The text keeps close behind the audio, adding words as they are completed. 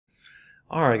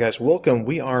Alright guys, welcome.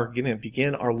 We are going to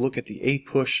begin our look at the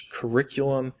APUSH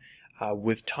curriculum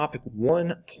with topic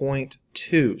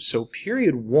 1.2. So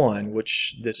period 1,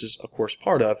 which this is of course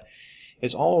part of,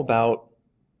 is all about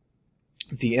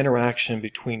the interaction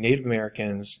between Native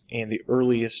Americans and the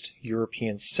earliest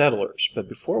European settlers. But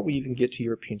before we even get to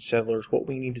European settlers, what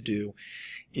we need to do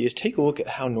is take a look at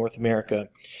how North America,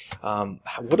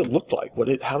 what it looked like,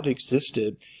 how it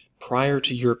existed prior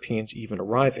to Europeans even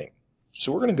arriving.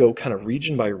 So we're going to go kind of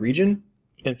region by region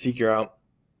and figure out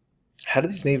how do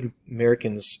these Native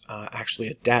Americans actually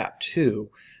adapt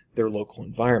to their local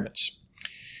environments.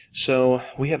 So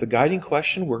we have a guiding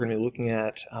question we're going to be looking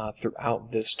at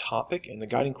throughout this topic, and the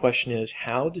guiding question is,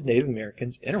 how did Native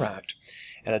Americans interact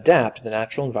and adapt to the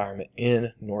natural environment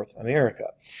in North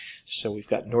America? So we've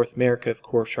got North America, of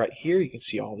course, right here. You can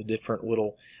see all the different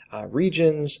little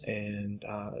regions and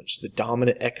just the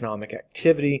dominant economic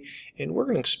activity, and we're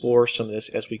going to explore some of this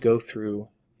as we go through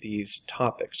these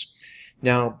topics.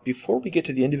 Now, before we get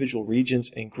to the individual regions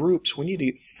and groups, we need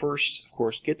to first, of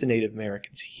course, get the Native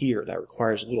Americans here. That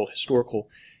requires a little historical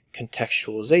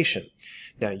contextualization.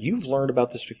 Now, you've learned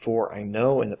about this before, I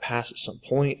know, in the past at some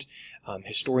point.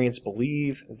 Historians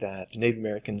believe that the Native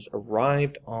Americans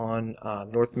arrived on the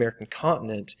North American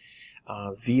continent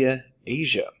via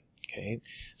Asia. Okay,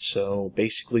 so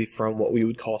basically from what we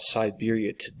would call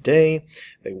Siberia today,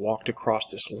 they walked across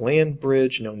this land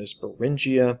bridge known as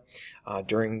Beringia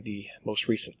during the most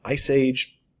recent ice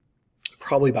age,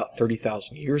 probably about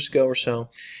 30,000 years ago or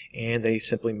so, and they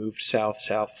simply moved south,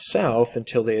 south, south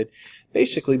until they had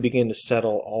basically began to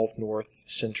settle all of North,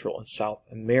 Central, and South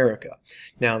America.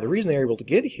 Now, the reason they were able to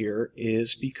get here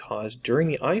is because during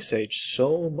the ice age,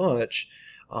 so much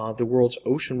the world's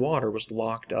ocean water was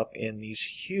locked up in these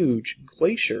huge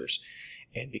glaciers.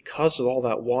 And because of all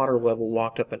that water level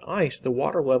locked up in ice, the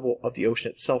water level of the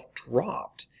ocean itself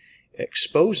dropped,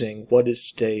 exposing what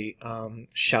is today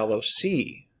shallow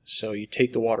sea. So you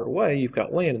take the water away, you've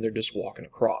got land, and they're just walking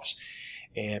across,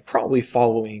 and probably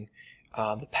following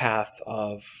the path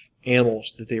of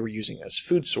animals that they were using as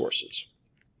food sources.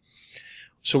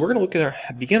 So we're going to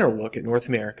begin our look at North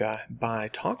America by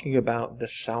talking about the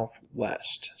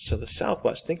Southwest. So the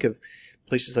Southwest, think of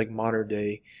places like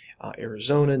modern-day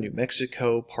Arizona, New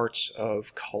Mexico, parts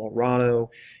of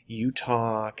Colorado,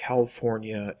 Utah,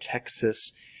 California,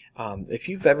 Texas. If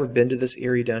you've ever been to this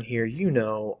area down here, you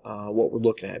know what we're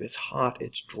looking at. It's hot,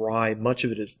 it's dry, much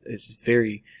of it is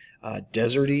very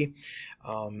deserty,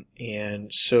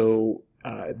 and so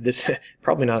this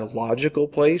probably not a logical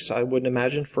place, I wouldn't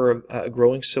imagine, for a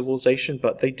growing civilization,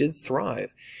 but they did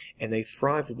thrive, and they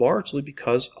thrived largely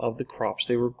because of the crops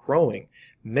they were growing.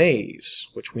 Maize,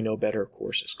 which we know better, of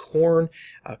course, is corn,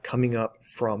 coming up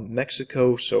from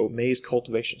Mexico, so maize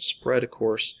cultivation spread, of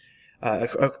course,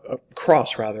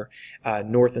 across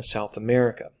North and South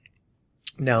America.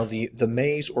 Now, the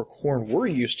maize or corn we're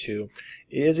used to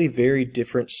is a very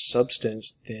different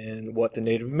substance than what the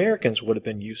Native Americans would have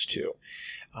been used to.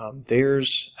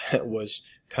 Theirs was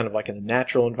kind of like in the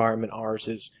natural environment. Ours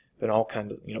has been all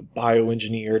kind of,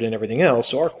 bioengineered and everything else.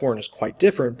 So our corn is quite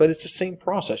different, but it's the same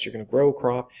process. You're going to grow a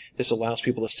crop. This allows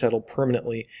people to settle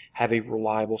permanently, have a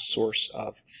reliable source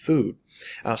of food.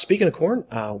 Speaking of corn,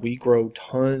 we grow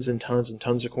tons and tons and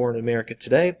tons of corn in America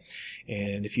today.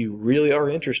 And if you really are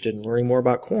interested in learning more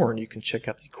about corn, you can check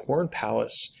out the Corn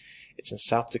Palace. It's in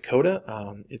South Dakota.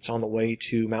 It's on the way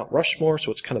to Mount Rushmore,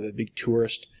 so it's kind of a big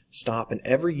tourist stop. And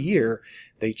every year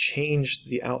they change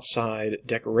the outside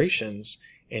decorations,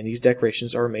 and these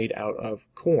decorations are made out of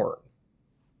corn.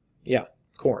 Yeah,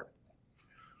 corn.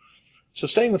 So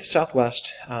staying with the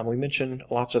Southwest, we mentioned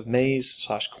lots of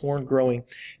maize/corn growing.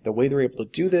 The way they're able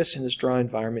to do this in this dry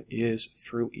environment is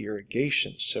through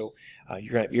irrigation. So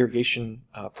you're going to have irrigation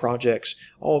projects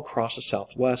all across the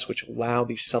Southwest, which allow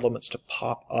these settlements to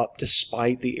pop up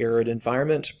despite the arid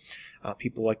environment.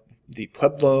 People like the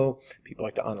Pueblo, people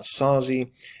like the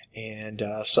Anasazi, and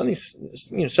some of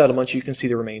these settlements you can see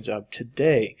the remains of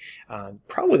today.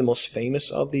 Probably the most famous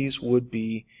of these would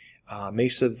be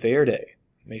Mesa Verde.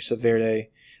 Mesa Verde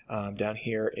down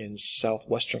here in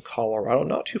southwestern Colorado,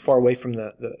 not too far away from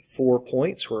the 4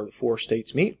 points where the 4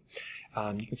 states meet.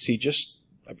 You can see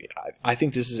I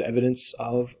think this is evidence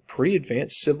of pretty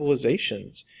advanced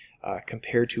civilizations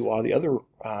compared to a lot of the other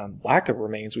lack of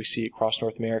remains we see across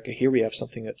North America. Here we have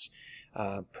something that's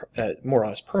more or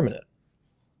less permanent.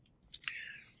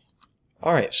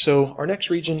 All right, so our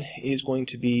next region is going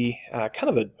to be kind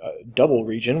of a double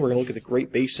region. We're going to look at the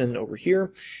Great Basin over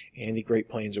here and the Great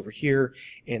Plains over here.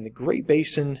 And the Great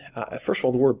Basin, first of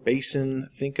all, the word basin,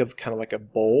 think of kind of like a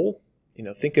bowl,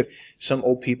 Think of some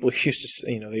old people used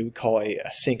to, they would call a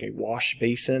sink a wash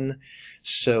basin.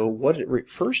 So what it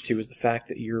refers to is the fact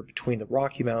that you're between the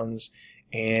Rocky Mountains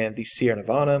and the Sierra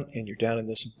Nevada, and you're down in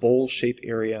this bowl-shaped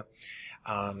area.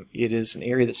 It is an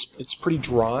area it's pretty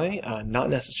dry, not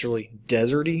necessarily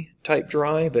deserty type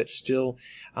dry, but still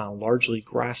largely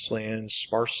grasslands,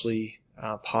 sparsely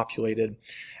populated.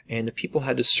 And the people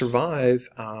had to survive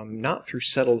not through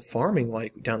settled farming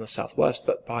like down the Southwest,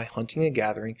 but by hunting and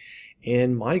gathering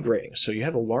and migrating. So you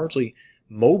have a largely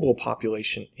mobile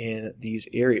population in these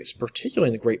areas, particularly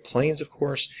in the Great Plains, of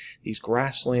course. These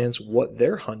grasslands, what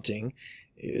they're hunting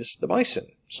is the bison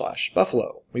 /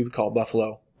 buffalo. We would call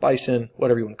buffalo, bison,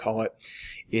 whatever you want to call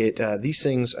it. These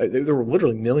things, there were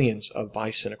literally millions of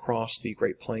bison across the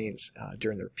Great Plains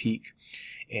during their peak.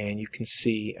 And you can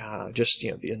see just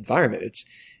the environment.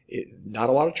 Not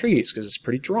a lot of trees because it's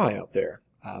pretty dry out there,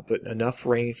 but enough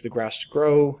rain for the grass to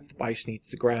grow. The bison eats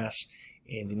the grass,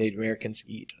 and the Native Americans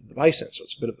eat the bison. So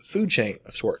it's a bit of a food chain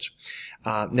of sorts.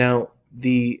 Now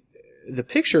the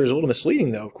picture is a little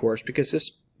misleading, though, of course, because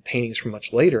this painting is from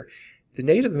much later. The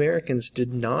Native Americans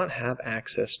did not have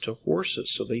access to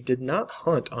horses, so they did not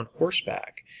hunt on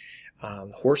horseback.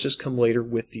 Horses come later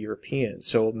with the Europeans.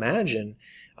 So imagine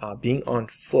being on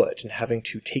foot and having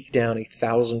to take down a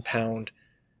 1,000-pound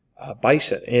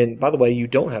bison. And by the way, you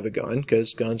don't have a gun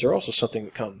because guns are also something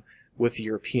that come with the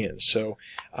Europeans. So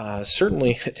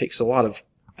certainly it takes a lot of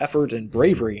effort and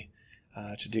bravery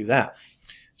to do that.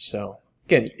 So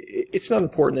again, it's not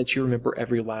important that you remember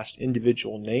every last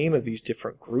individual name of these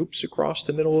different groups across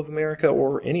the middle of America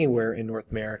or anywhere in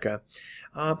North America,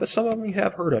 but some of them you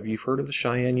have heard of. You've heard of the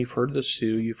Cheyenne, you've heard of the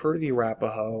Sioux, you've heard of the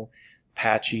Arapaho,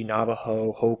 Apache,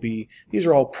 Navajo, Hopi. These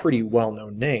are all pretty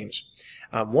well-known names.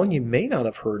 One you may not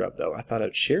have heard of, though, I thought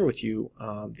I'd share with you,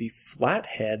 the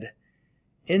Flathead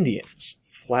Indians.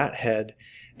 Flathead.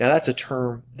 Now that's a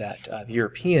term that the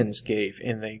Europeans gave,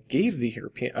 and they gave the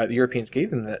Europeans gave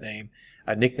them that name,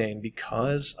 nickname,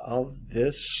 because of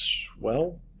this,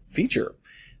 well, feature.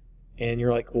 And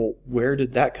you're like, well, where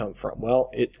did that come from? Well,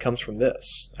 it comes from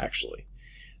this, actually.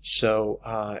 So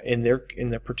in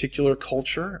their particular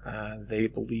culture, they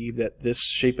believed that this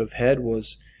shape of head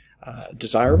was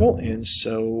desirable, and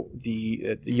so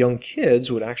the young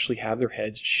kids would actually have their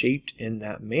heads shaped in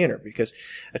that manner, because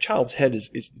a child's head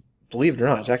is believe it or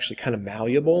not, is actually kind of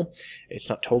malleable. It's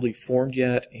not totally formed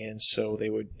yet, and so they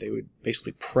would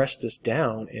basically press this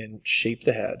down and shape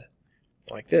the head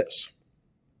like this.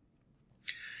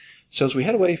 So as we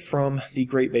head away from the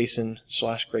Great Basin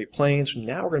 / Great Plains,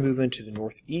 now we're going to move into the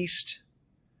Northeast,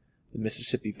 the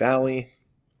Mississippi Valley,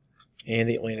 and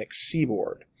the Atlantic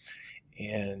Seaboard.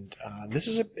 And this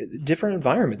is a different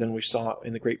environment than we saw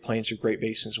in the Great Plains or Great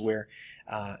Basins, where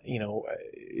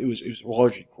it was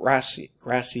largely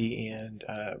grassy and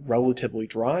relatively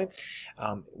dry.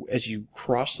 As you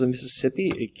cross the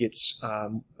Mississippi, it gets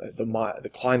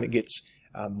the climate gets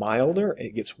milder,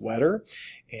 it gets wetter,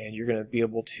 and you're going to be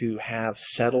able to have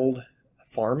settled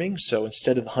farming. So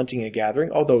instead of hunting and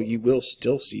gathering, although you will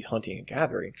still see hunting and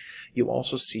gathering, you'll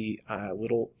also see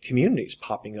little communities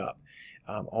popping up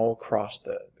all across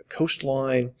the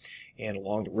coastline and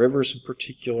along the rivers in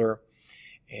particular.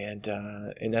 And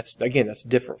that's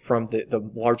different from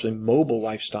the largely mobile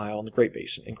lifestyle in the Great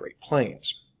Basin and Great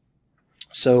Plains.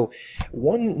 So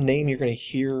one name you're going to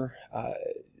hear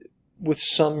with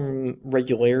some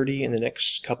regularity in the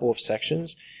next couple of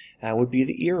sections would be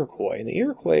the Iroquois. And the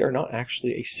Iroquois are not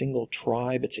actually a single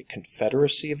tribe. It's a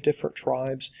confederacy of different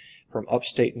tribes from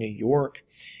upstate New York.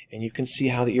 And you can see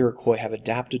how the Iroquois have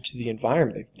adapted to the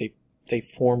environment. They've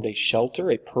formed a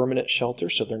shelter, a permanent shelter,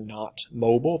 so they're not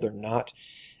mobile. They're not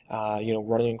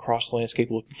running across the landscape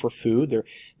looking for food.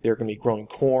 They're going to be growing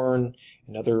corn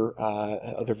and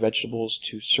other vegetables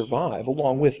to survive,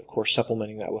 along with, of course,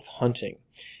 supplementing that with hunting.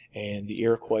 And the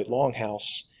Iroquois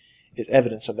longhouse is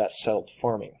evidence of that settled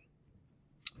farming.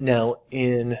 Now,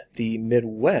 in the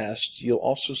Midwest, you'll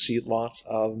also see lots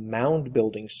of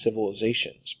mound-building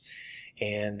civilizations.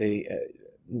 And they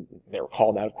were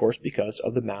called out, of course, because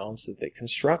of the mounds that they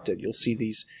constructed. You'll see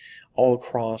these all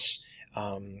across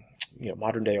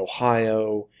modern-day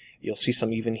Ohio. You'll see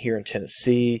some even here in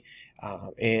Tennessee.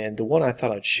 And the one I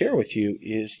thought I'd share with you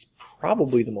is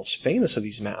probably the most famous of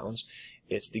these mounds.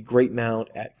 It's the Great Mound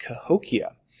at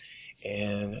Cahokia.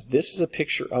 And this is a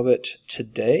picture of it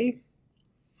today.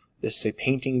 This is a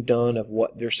painting done of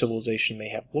what their civilization may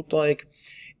have looked like.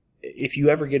 If you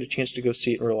ever get a chance to go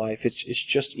see it in real life, it's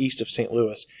just east of St.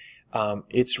 Louis.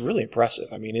 It's really impressive.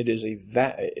 I mean, it is a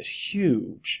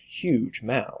huge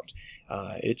mound.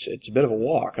 It's a bit of a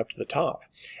walk up to the top.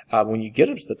 When you get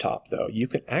up to the top, though, you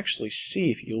can actually see,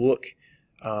 if you look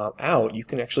out, you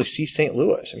can actually see St.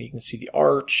 Louis. I mean, you can see the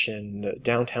Arch and the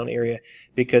downtown area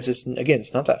because it's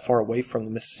not that far away from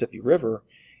the Mississippi River.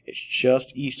 It's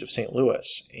just east of St.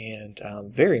 Louis, and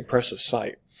very impressive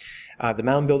sight. The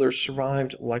mound builders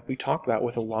survived, like we talked about,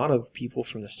 with a lot of people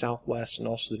from the Southwest and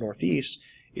also the Northeast,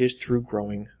 is through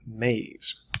growing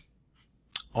maize.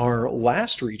 Our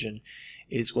last region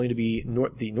is going to be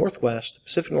the Northwest, the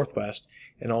Pacific Northwest,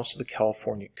 and also the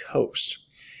California coast.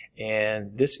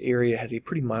 And this area has a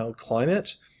pretty mild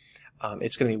climate.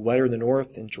 It's going to be wetter in the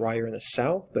north and drier in the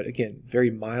south, but again,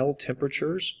 very mild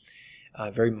temperatures,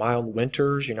 very mild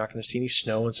winters. You're not going to see any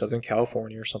snow in Southern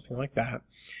California or something like that.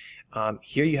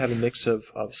 Here you have a mix of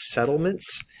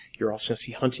settlements. You're also going to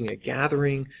see hunting and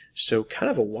gathering. So kind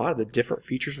of a lot of the different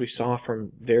features we saw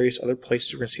from various other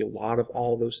places. We're going to see a lot of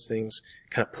all those things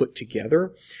kind of put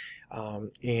together.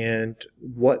 And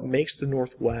what makes the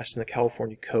Northwest and the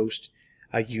California coast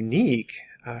unique,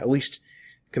 at least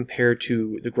compared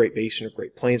to the Great Basin or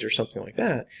Great Plains or something like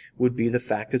that, would be the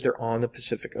fact that they're on the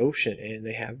Pacific Ocean and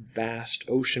they have vast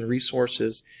ocean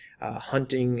resources,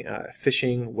 hunting,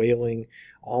 fishing, whaling,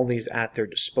 all these at their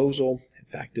disposal. In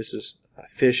fact, this is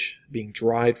fish being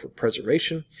dried for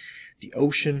preservation. The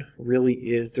ocean really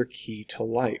is their key to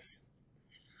life.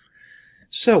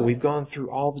 So we've gone through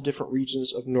all the different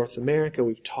regions of North America.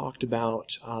 We've talked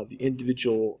about the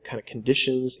individual kind of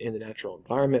conditions in the natural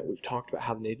environment. We've talked about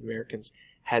how the Native Americans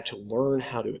had to learn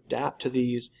how to adapt to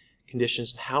these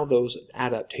conditions and how those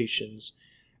adaptations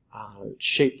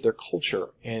shaped their culture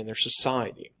and their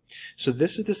society. So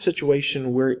this is the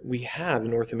situation where we have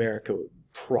in North America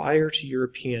prior to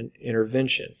European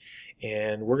intervention.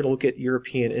 And we're going to look at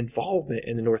European involvement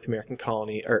in the North American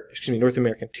colony, or excuse me, North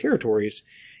American territories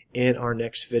in our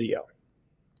next video.